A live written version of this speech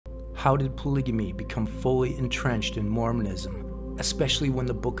How did polygamy become fully entrenched in Mormonism, especially when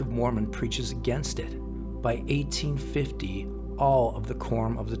the Book of Mormon preaches against it? By 1850, all of the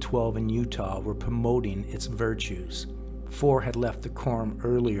Quorum of the 12 in Utah were promoting its virtues. 4 had left the quorum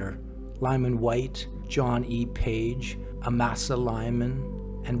earlier: Lyman White, John E. Page, Amasa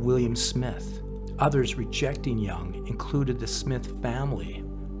Lyman, and William Smith. Others rejecting Young included the Smith family,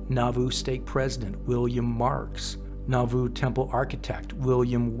 Nauvoo Stake President William Marks, Nauvoo Temple Architect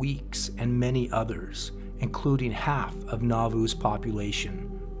William Weeks, and many others, including half of Nauvoo's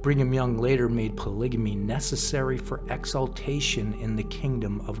population. Brigham Young later made polygamy necessary for exaltation in the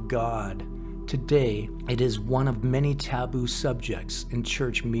kingdom of God. Today, it is one of many taboo subjects in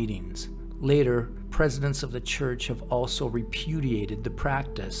church meetings. Later, presidents of the church have also repudiated the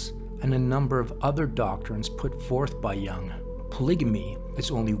practice, and a number of other doctrines put forth by Young. Polygamy is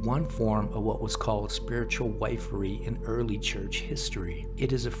only one form of what was called spiritual wifery in early church history.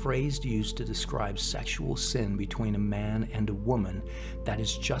 It is a phrase used to describe sexual sin between a man and a woman that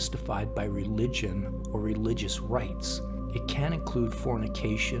is justified by religion or religious rites. It can include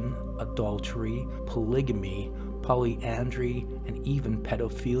fornication, adultery, polygamy, polyandry, and even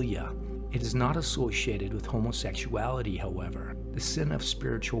pedophilia. It is not associated with homosexuality, however. The sin of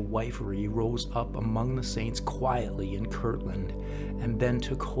spiritual wifery rose up among the saints quietly in Kirtland, and then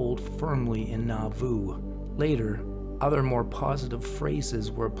took hold firmly in Nauvoo. Later, other more positive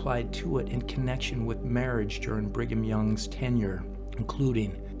phrases were applied to it in connection with marriage during Brigham Young's tenure,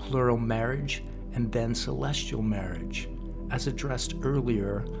 including plural marriage and then celestial marriage. As addressed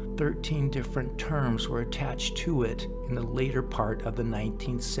earlier, 13 different terms were attached to it in the later part of the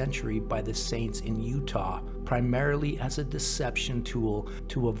 19th century by the saints in Utah, primarily as a deception tool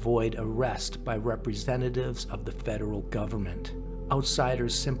to avoid arrest by representatives of the federal government.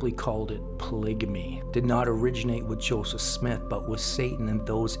 Outsiders simply called it polygamy. It did not originate with Joseph Smith, but with Satan and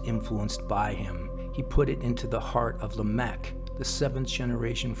those influenced by him. He put it into the heart of Lamech, the 7th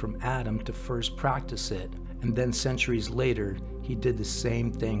generation from Adam, to first practice it, and then centuries later, he did the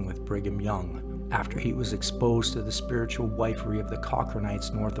same thing with Brigham Young, after he was exposed to the spiritual wifery of the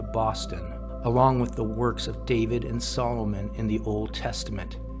Cochranites north of Boston, along with the works of David and Solomon in the Old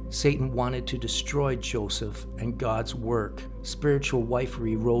Testament. Satan wanted to destroy Joseph and God's work. Spiritual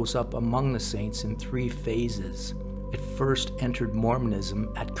wifery rose up among the saints in 3 phases. It first entered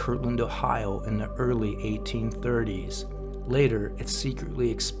Mormonism at Kirtland, Ohio in the early 1830s. Later, it secretly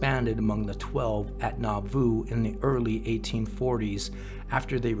expanded among the 12 at Nauvoo in the early 1840s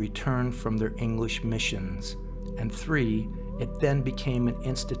after they returned from their English missions. And 3, it then became an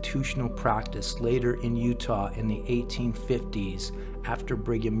institutional practice later in Utah in the 1850s after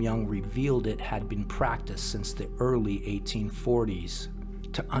Brigham Young revealed it had been practiced since the early 1840s.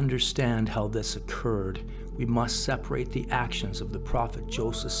 To understand how this occurred, we must separate the actions of the prophet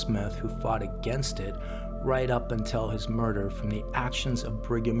Joseph Smith, who fought against it right up until his murder, from the actions of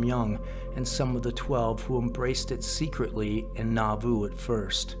Brigham Young and some of the 12 who embraced it secretly in Nauvoo at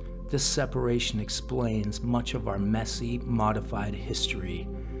first. This separation explains much of our messy, modified history.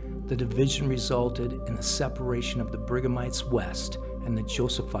 The division resulted in the separation of the Brighamites west and the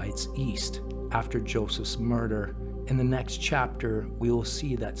Josephites east after Joseph's murder. In the next chapter, we will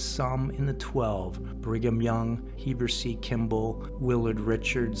see that some in the 12, Brigham Young, Heber C. Kimball, Willard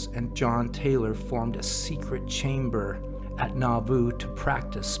Richards, and John Taylor, formed a secret chamber at Nauvoo to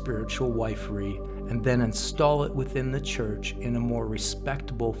practice spiritual wifery and then install it within the church in a more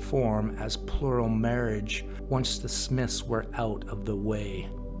respectable form as plural marriage once the Smiths were out of the way.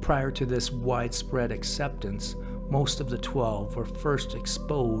 Prior to this widespread acceptance, most of the 12 were first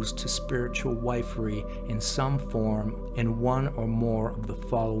exposed to spiritual wifery in some form in one or more of the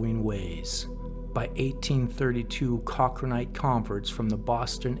following ways. By 1832, Cochranite converts from the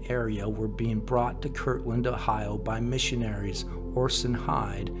Boston area were being brought to Kirtland, Ohio by missionaries Orson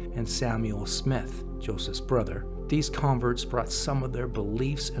Hyde and Samuel Smith, Joseph's brother. These converts brought some of their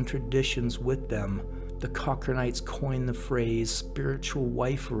beliefs and traditions with them. The Cochranites coined the phrase spiritual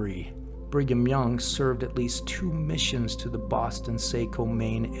wifery. Brigham Young served at least 2 missions to the Boston-Saco,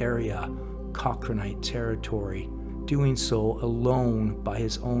 Maine area, Cochranite territory, doing so alone by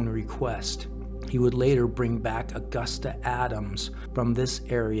his own request. He would later bring back Augusta Adams from this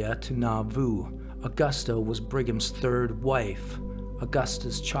area to Nauvoo. Augusta was Brigham's 3rd wife.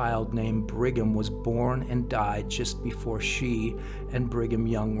 Augusta's child named Brigham was born and died just before she and Brigham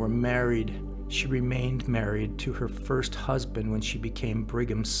Young were married. She remained married to her first husband when she became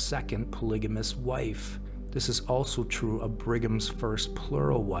Brigham's 2nd polygamous wife. This is also true of Brigham's first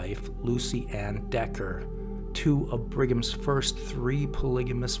plural wife, Lucy Ann Decker. 2 of Brigham's first 3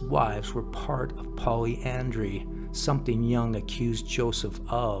 polygamous wives were part of polyandry, something Young accused Joseph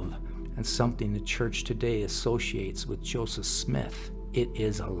of. and something the church today associates with Joseph Smith. It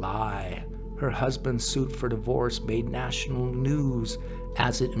is a lie. Her husband's suit for divorce made national news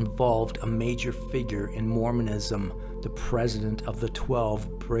as it involved a major figure in Mormonism, the president of the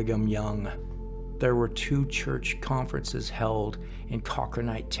 12, Brigham Young. There were 2 church conferences held in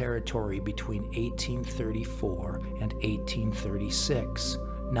Cochranite territory between 1834 and 1836.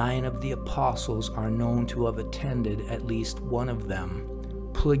 9 of the apostles are known to have attended at least one of them.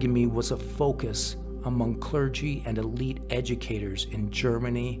 Polygamy was a focus among clergy and elite educators in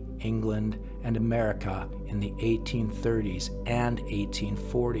Germany, England, and America in the 1830s and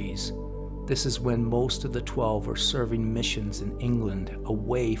 1840s. This is when most of the 12 were serving missions in England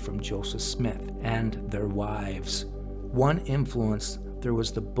away from Joseph Smith and their wives. One influence there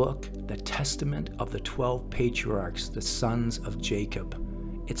was the book, The Testament of the 12 Patriarchs, the Sons of Jacob.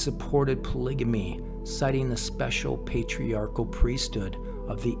 It supported polygamy, citing the special patriarchal priesthood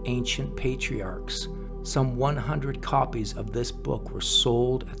of the ancient patriarchs. Some 100 copies of this book were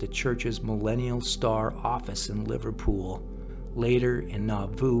sold at the church's Millennial Star office in Liverpool. Later in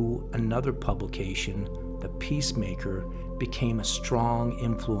Nauvoo, another publication, the Peacemaker, became a strong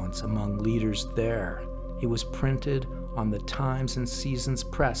influence among leaders there. It was printed on the Times and Seasons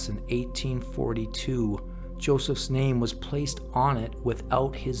Press in 1842. Joseph's name was placed on it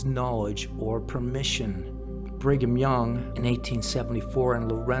without his knowledge or permission. Brigham Young in 1874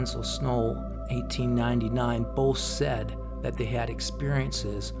 and Lorenzo Snow 1899 both said that they had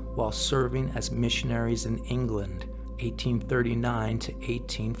experiences while serving as missionaries in England, 1839 to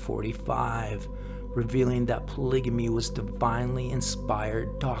 1845, revealing that polygamy was divinely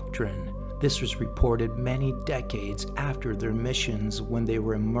inspired doctrine. This was reported many decades after their missions when they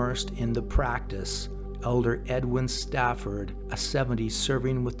were immersed in the practice. Elder Edwin Stafford, a 70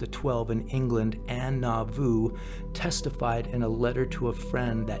 serving with the 12 in England and Nauvoo, testified in a letter to a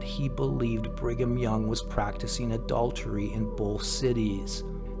friend that he believed Brigham Young was practicing adultery in both cities.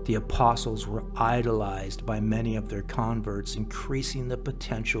 The apostles were idolized by many of their converts, increasing the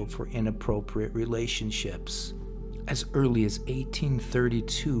potential for inappropriate relationships. As early as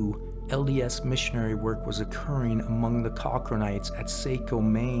 1832, LDS missionary work was occurring among the Cochranites at Saco,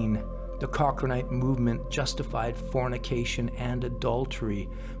 Maine. The Cochranite movement justified fornication and adultery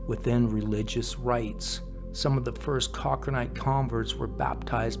within religious rites. Some of the first Cochranite converts were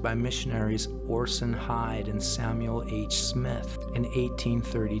baptized by missionaries Orson Hyde and Samuel H. Smith in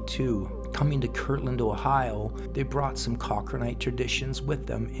 1832. Coming to Kirtland, Ohio, they brought some Cochranite traditions with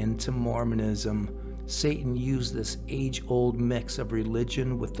them into Mormonism. Satan used this age-old mix of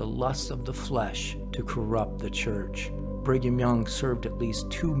religion with the lusts of the flesh to corrupt the church. Brigham Young served at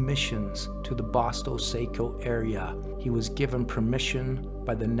least 2 missions to the Boston-Saco area. He was given permission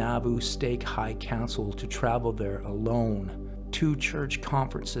by the Nauvoo Stake High Council to travel there alone. 2 church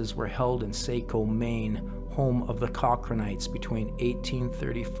conferences were held in Saco, Maine, home of the Cochranites, between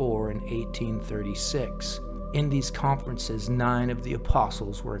 1834 and 1836. In these conferences, 9 of the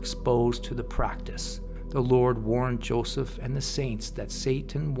apostles were exposed to the practice. The Lord warned Joseph and the saints that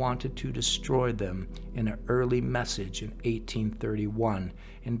Satan wanted to destroy them in an early message in 1831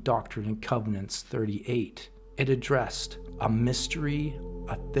 in Doctrine and Covenants 38. It addressed a mystery,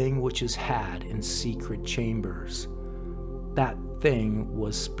 a thing which is had in secret chambers. That thing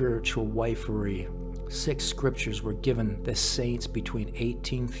was spiritual wifery. 6 scriptures were given the saints between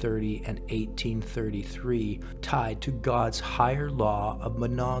 1830 and 1833, tied to God's higher law of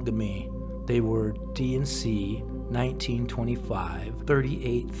monogamy. They were D&C 1925,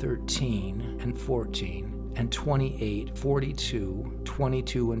 38:13 and 14, and 28:42,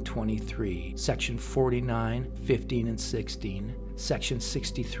 22 and 23, section 49, 15 and 16, section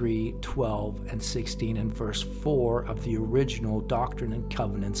 63, 12 and 16, and verse 4 of the original Doctrine and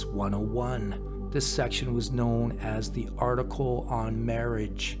Covenants 101. This section was known as the Article on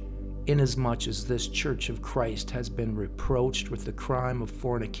Marriage. Inasmuch as this Church of Christ has been reproached with the crime of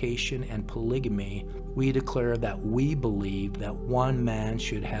fornication and polygamy, we declare that we believe that one man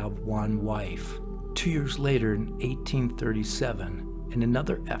should have one wife. 2 years later, in 1837, in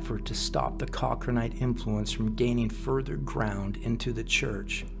another effort to stop the Cochranite influence from gaining further ground into the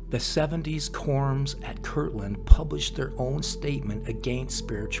church, the 70s quorums at Kirtland published their own statement against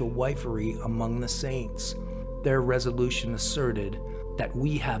spiritual wifery among the saints. Their resolution asserted that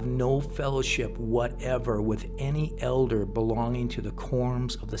we have no fellowship whatever with any elder belonging to the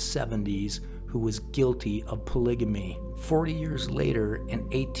quorums of the 70s who was guilty of polygamy. 40 years later, in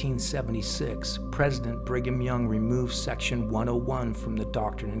 1876, President Brigham Young removed Section 101 from the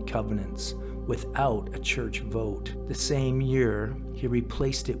Doctrine and Covenants. without a church vote. The same year, he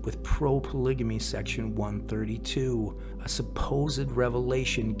replaced it with pro-polygamy section 132, a supposed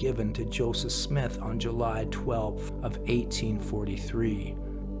revelation given to Joseph Smith on July 12th of 1843.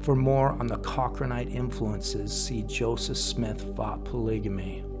 For more on the Cochranite influences, see Joseph Smith Fought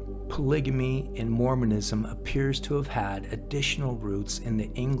Polygamy. Polygamy in Mormonism appears to have had additional roots in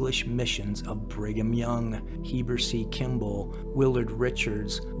the English missions of Brigham Young, Heber C. Kimball, Willard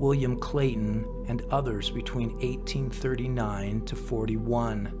Richards, William Clayton, and others between 1839 to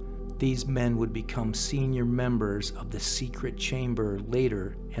 41. These men would become senior members of the secret chamber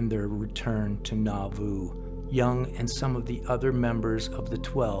later in their return to Nauvoo. Young and some of the other members of the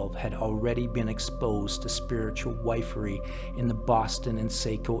 12 had already been exposed to spiritual wifery in the Boston and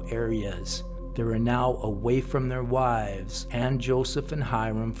Saco areas. They were now away from their wives and Joseph and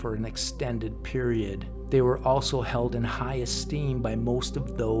Hiram for an extended period. They were also held in high esteem by most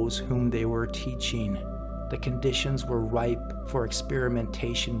of those whom they were teaching. The conditions were ripe for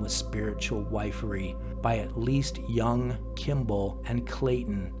experimentation with spiritual wifery by at least Young, Kimball, and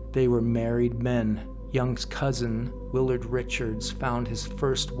Clayton. They were married men. Young's cousin, Willard Richards, found his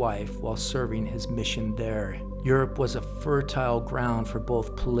first wife while serving his mission there. Europe was a fertile ground for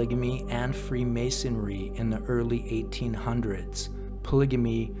both polygamy and Freemasonry in the early 1800s.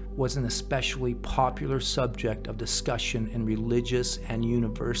 Polygamy was an especially popular subject of discussion in religious and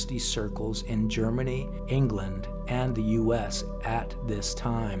university circles in Germany, England, and the US at this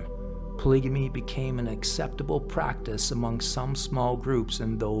time. Polygamy became an acceptable practice among some small groups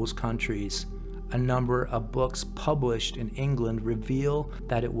in those countries. A number of books published in England reveal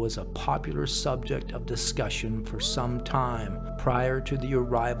that it was a popular subject of discussion for some time prior to the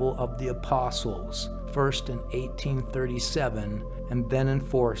arrival of the apostles, first in 1837 and then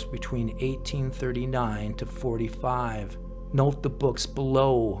enforced between 1839 to 45. Note the books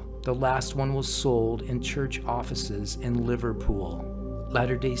below. The last one was sold in church offices in Liverpool.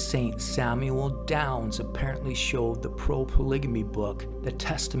 Latter-day Saint Samuel Downes apparently showed the pro-polygamy book, The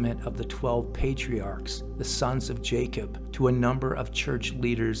Testament of the 12 Patriarchs, the Sons of Jacob, to a number of church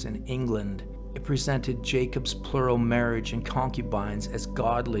leaders in England. It presented Jacob's plural marriage and concubines as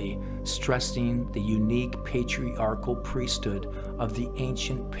godly, stressing the unique patriarchal priesthood of the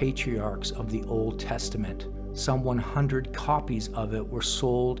ancient patriarchs of the Old Testament. Some 100 copies of it were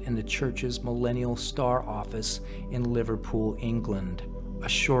sold in the church's Millennial Star office in Liverpool, England. A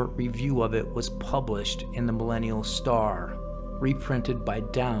short review of it was published in the Millennial Star. Reprinted by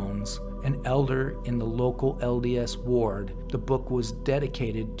Downes, an elder in the local LDS ward, the book was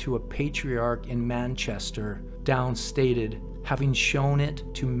dedicated to a patriarch in Manchester. Downes stated, "Having shown it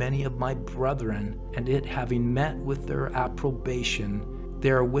to many of my brethren, and it having met with their approbation, they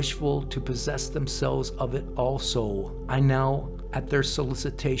are wishful to possess themselves of it also. I now, at their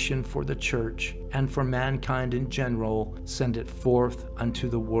solicitation for the church, and for mankind in general, send it forth unto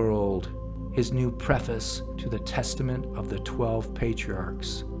the world." His new preface to the Testament of the 12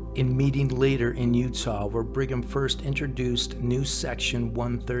 Patriarchs. In meeting later in Utah, where Brigham first introduced new section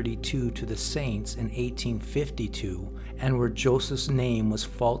 132 to the saints in 1852, and where Joseph's name was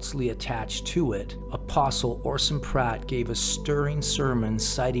falsely attached to it, Apostle Orson Pratt gave a stirring sermon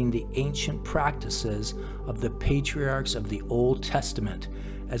citing the ancient practices of the patriarchs of the Old Testament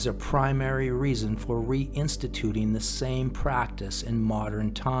as a primary reason for reinstituting the same practice in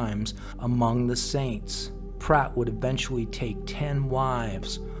modern times among the saints. Pratt would eventually take 10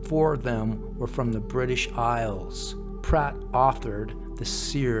 wives. 4 of them were from the British Isles. Pratt authored the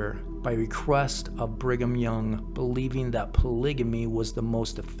Seer by request of Brigham Young, believing that polygamy was the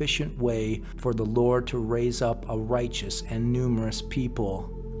most efficient way for the Lord to raise up a righteous and numerous people.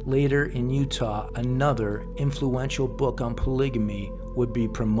 Later in Utah, another influential book on polygamy would be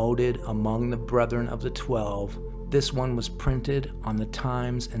promoted among the Brethren of the 12. This one was printed on the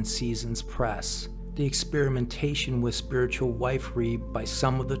Times and Seasons Press. The experimentation with spiritual wifery by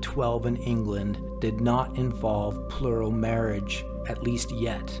some of the 12 in England did not involve plural marriage, at least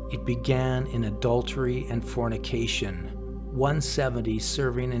yet. It began in adultery and fornication. 170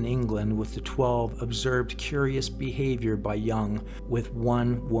 serving in England with the 12 observed curious behavior by Young with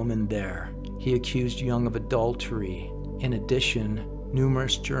one woman there. He accused Young of adultery. In addition,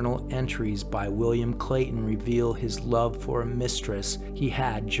 numerous journal entries by William Clayton reveal his love for a mistress he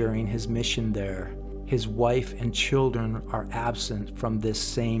had during his mission there. His wife and children are absent from this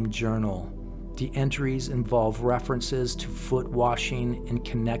same journal. The entries involve references to foot washing in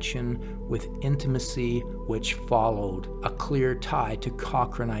connection with intimacy which followed, a clear tie to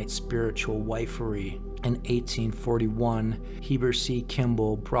Cochranite spiritual wifery. In 1841, Heber C.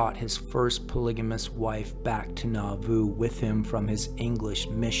 Kimball brought his first polygamous wife back to Nauvoo with him from his English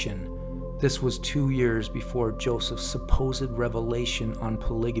mission. This was 2 years before Joseph's supposed revelation on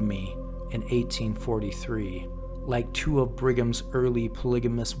polygamy in 1843. Like two of Brigham's early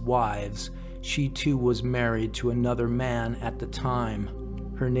polygamous wives, she too was married to another man at the time.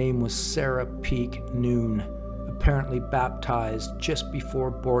 Her name was Sarah Peake Noon, apparently baptized just before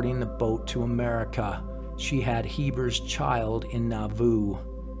boarding the boat to America. She had Heber's child in Nauvoo.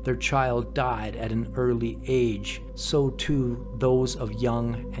 Their child died at an early age, so too those of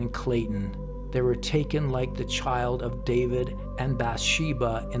Young and Clayton. They were taken like the child of David and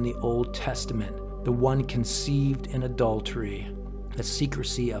Bathsheba in the Old Testament, the one conceived in adultery. The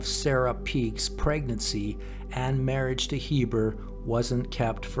secrecy of Sarah Peake's pregnancy and marriage to Heber wasn't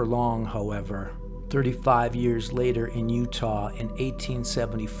kept for long, however. 35 years later in Utah in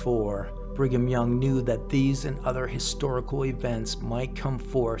 1874, Brigham Young knew that these and other historical events might come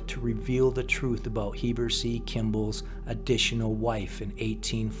forth to reveal the truth about Heber C. Kimball's additional wife in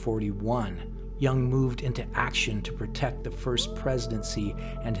 1841. Young moved into action to protect the first presidency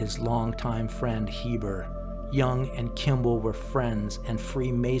and his longtime friend Heber. Young and Kimball were friends and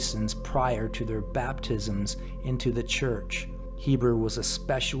Freemasons prior to their baptisms into the church. Heber was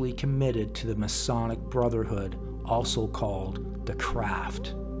especially committed to the Masonic Brotherhood, also called the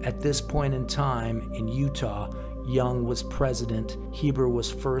Craft. At this point in time in Utah, Young was president, Heber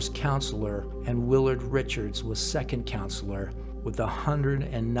was first counselor, and Willard Richards was second counselor, with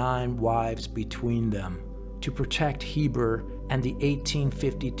 109 wives between them. To protect Heber and the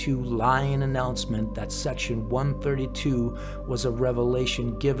 1852 lying announcement that Section 132 was a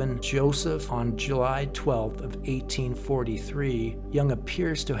revelation given Joseph on July 12th of 1843, Young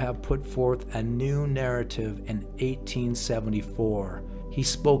appears to have put forth a new narrative in 1874. He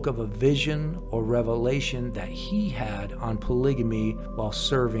spoke of a vision or revelation that he had on polygamy while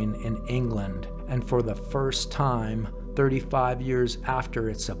serving in England, and for the first time, 35 years after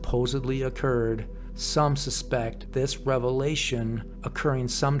it supposedly occurred, some suspect this revelation, occurring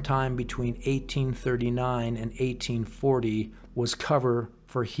sometime between 1839 and 1840, was cover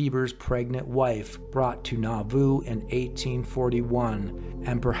for Heber's pregnant wife brought to Nauvoo in 1841,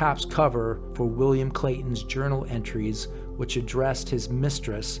 and perhaps cover for William Clayton's journal entries which addressed his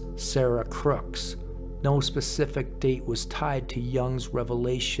mistress, Sarah Crooks. No specific date was tied to Young's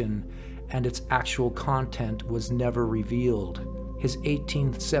revelation, and its actual content was never revealed. His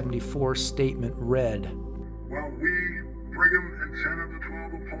 1874 statement read, "While we, Brigham and 10 of the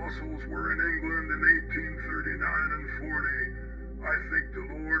 12 apostles, were in England in 1839 and 40, I think the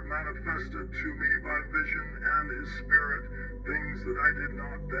Lord manifested to me by vision and His Spirit things that I did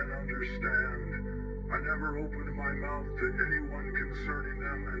not then understand. I never opened my mouth to anyone concerning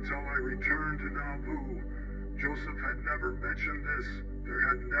them until I returned to Nauvoo. Joseph had never mentioned this. There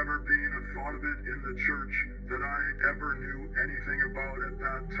had never been a thought of it in the church that I ever knew anything about at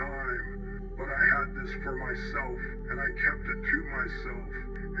that time. But I had this for myself, and I kept it to myself.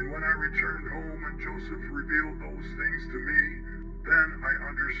 And when I returned home and Joseph revealed those things to me, then I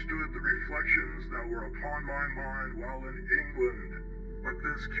understood the reflections that were upon my mind while in England. But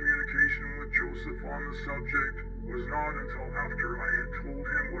this communication with Joseph on the subject was not until after I had told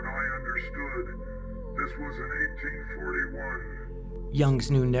him what I understood. This was in 1841.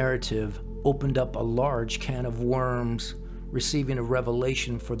 Young's new narrative opened up a large can of worms. Receiving a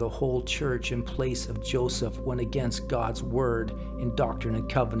revelation for the whole church in place of Joseph went against God's word in Doctrine and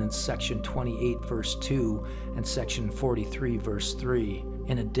Covenants section 28 verse 2 and section 43 verse 3.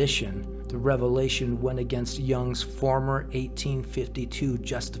 In addition, the revelation went against Young's former 1852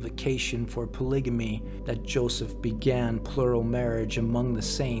 justification for polygamy that Joseph began plural marriage among the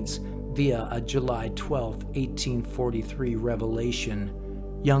saints via a July 12, 1843 revelation.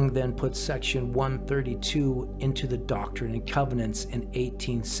 Young then put section 132 into the Doctrine and Covenants in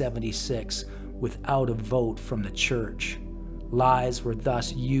 1876 without a vote from the church. Lies were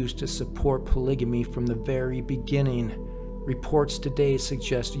thus used to support polygamy from the very beginning. Reports today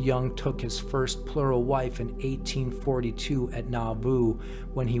suggest Young took his first plural wife in 1842 at Nauvoo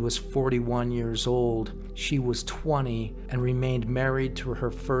when he was 41 years old. She was 20 and remained married to her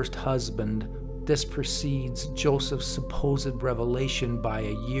first husband. This precedes Joseph's supposed revelation by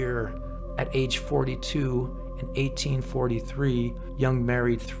a year. At age 42, in 1843, Young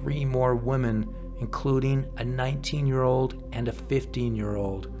married 3 more women, including a 19-year-old and a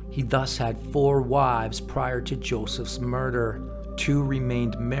 15-year-old. He thus had 4 wives prior to Joseph's murder. 2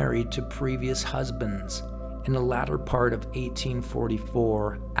 remained married to previous husbands. In the latter part of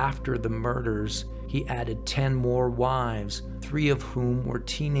 1844, after the murders, he added 10 more wives, 3 of whom were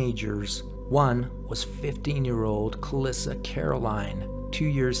teenagers. One was 15-year-old Calissa Caroline. 2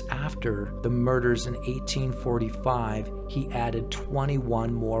 years after the murders in 1845, he added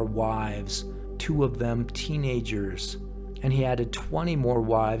 21 more wives, 2 of them teenagers. And he added 20 more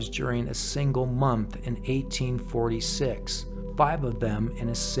wives during a single month in 1846, 5 of them in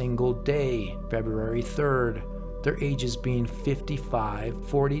a single day, February 3rd, their ages being 55,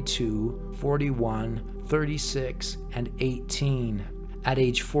 42, 41, 36, and 18. At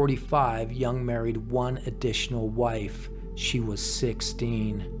age 45, Young married 1 additional wife. She was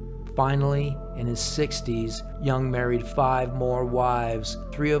 16. Finally, in his 60s, Young married 5 more wives,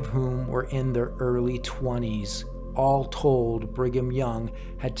 3 of whom were in their early 20s. All told, Brigham Young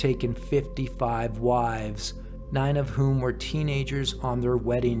had taken 55 wives, 9 of whom were teenagers on their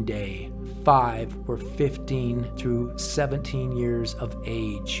wedding day. 5 were 15 through 17 years of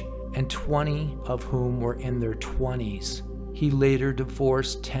age, and 20 of whom were in their 20s. He later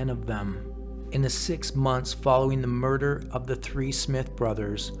divorced 10 of them. In the 6 months following the murder of the 3 Smith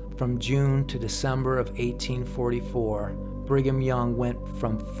brothers, from June to December of 1844, Brigham Young went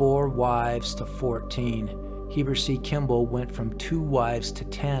from 4 wives to 14. Heber C. Kimball went from 2 wives to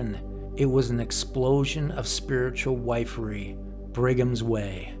 10. It was an explosion of spiritual wifery, Brigham's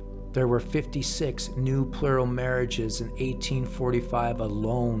way. There were 56 new plural marriages in 1845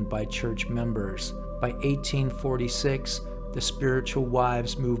 alone by church members. By 1846, the spiritual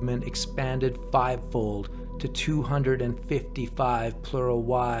wives movement expanded 5-fold to 255 plural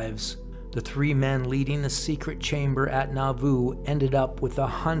wives. The 3 men leading the secret chamber at Nauvoo ended up with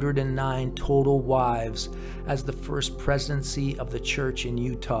 109 total wives as the first presidency of the church in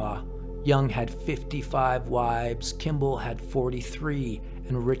Utah. Young had 55 wives, Kimball had 43,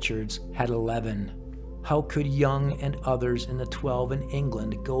 and Richards had 11. How could Young and others in the 12 in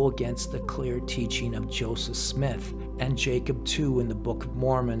England go against the clear teaching of Joseph Smith and Jacob II in the Book of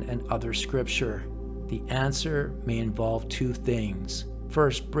Mormon and other scripture? The answer may involve 2 things.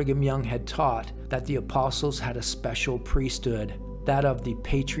 First, Brigham Young had taught that the apostles had a special priesthood, that of the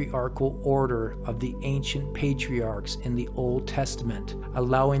patriarchal order of the ancient patriarchs in the Old Testament,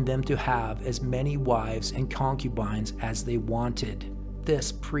 allowing them to have as many wives and concubines as they wanted.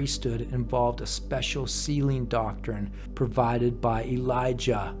 This priesthood involved a special sealing doctrine provided by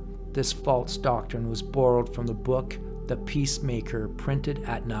Elijah. This false doctrine was borrowed from the book The Peacemaker, printed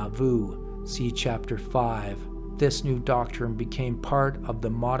at Nauvoo. See chapter 5. This new doctrine became part of the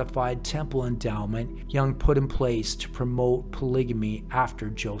modified temple endowment Young put in place to promote polygamy after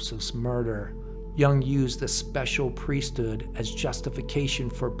Joseph's murder. Young used the special priesthood as justification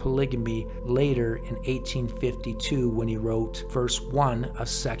for polygamy later in 1852 when he wrote verse 1 of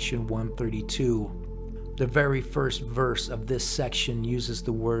section 132. The very first verse of this section uses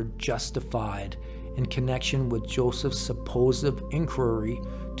the word justified in connection with Joseph's supposed inquiry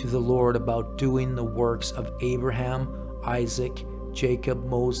to the Lord about doing the works of Abraham, Isaac, Jacob,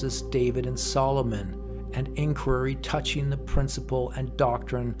 Moses, David, and Solomon, an inquiry touching the principle and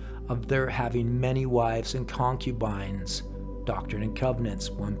doctrine of their having many wives and concubines. Doctrine and Covenants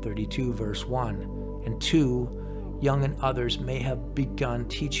 132 verse 1. And 2, Young and others may have begun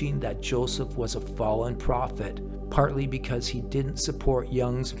teaching that Joseph was a fallen prophet, partly because he didn't support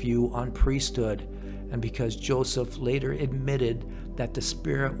Young's view on priesthood, and because Joseph later admitted that the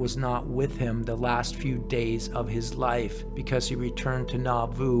Spirit was not with him the last few days of his life because he returned to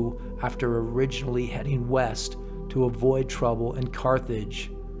Nauvoo after originally heading west to avoid trouble in Carthage.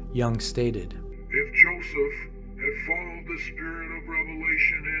 Young stated, If Joseph had followed the spirit of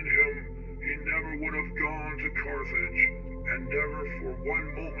revelation in him, he never would have gone to Carthage, and never for one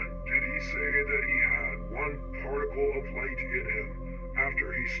moment did he say that he had one particle of light in him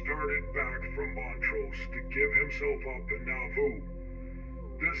after he started back from Montrose to give himself up in Nauvoo.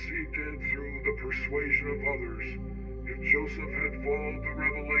 This he did through the persuasion of others. If Joseph had followed the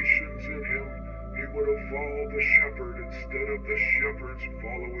revelations in him, he would have followed the shepherd instead of the shepherds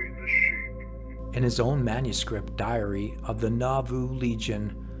following the sheep. In his own manuscript diary of the Nauvoo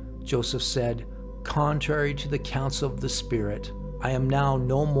Legion, Joseph said, "Contrary to the counsel of the Spirit, I am now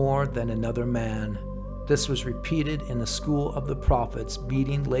no more than another man." This was repeated in the School of the Prophets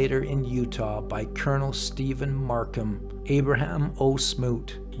meeting later in Utah by Colonel Stephen Markham. Abraham O.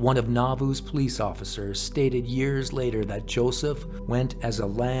 Smoot, one of Nauvoo's police officers, stated years later that Joseph went as a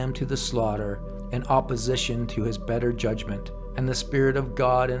lamb to the slaughter in opposition to his better judgment and the Spirit of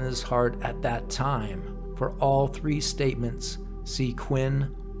God in his heart at that time. For all 3 statements, see Quinn,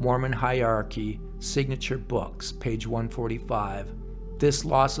 Mormon Hierarchy, Signature Books, page 145. This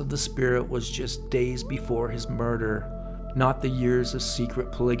loss of the Spirit was just days before his murder, not the years of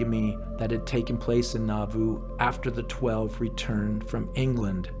secret polygamy that had taken place in Nauvoo after the 12 returned from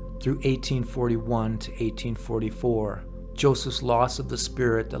England through 1841 to 1844. Joseph's loss of the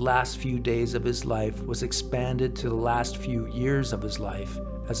Spirit the last few days of his life was expanded to the last few years of his life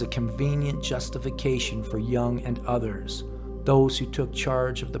as a convenient justification for Young and others, those who took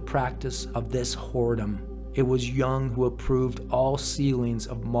charge of the practice of this whoredom. It was Young who approved all sealings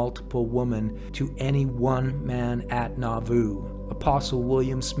of multiple women to any one man at Nauvoo. Apostle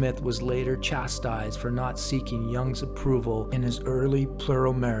William Smith was later chastised for not seeking Young's approval in his early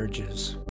plural marriages.